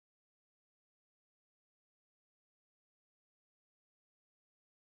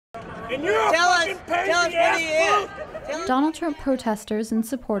And you're a fucking pain-in-the-ass fool! Donald Trump protesters and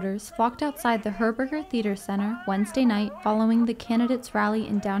supporters flocked outside the Herberger Theater Center Wednesday night following the candidates' rally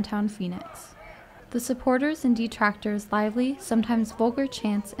in downtown Phoenix. The supporters and detractors' lively, sometimes vulgar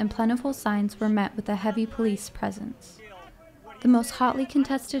chants and plentiful signs were met with a heavy police presence. The most hotly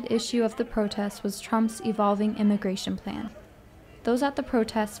contested issue of the protest was Trump's evolving immigration plan. Those at the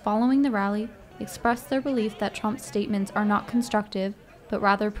protests following the rally expressed their belief that Trump's statements are not constructive, but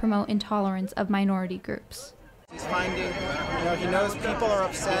rather promote intolerance of minority groups. He's finding, he knows people are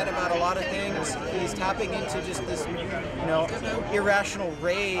upset about a lot of things. He's tapping into just this, irrational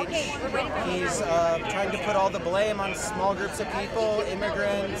rage. He's trying to put all the blame on small groups of people,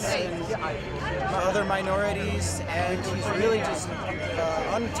 immigrants and other minorities, and he's really just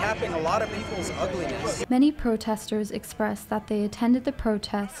untapping a lot of people's ugliness. Many protesters expressed that they attended the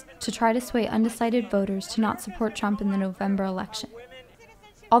protest to try to sway undecided voters to not support Trump in the November election.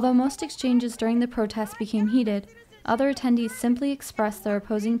 Although most exchanges during the protest became heated, other attendees simply expressed their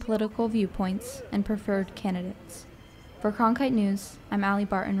opposing political viewpoints and preferred candidates. For Cronkite News, I'm Allie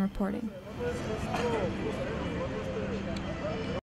Barton reporting.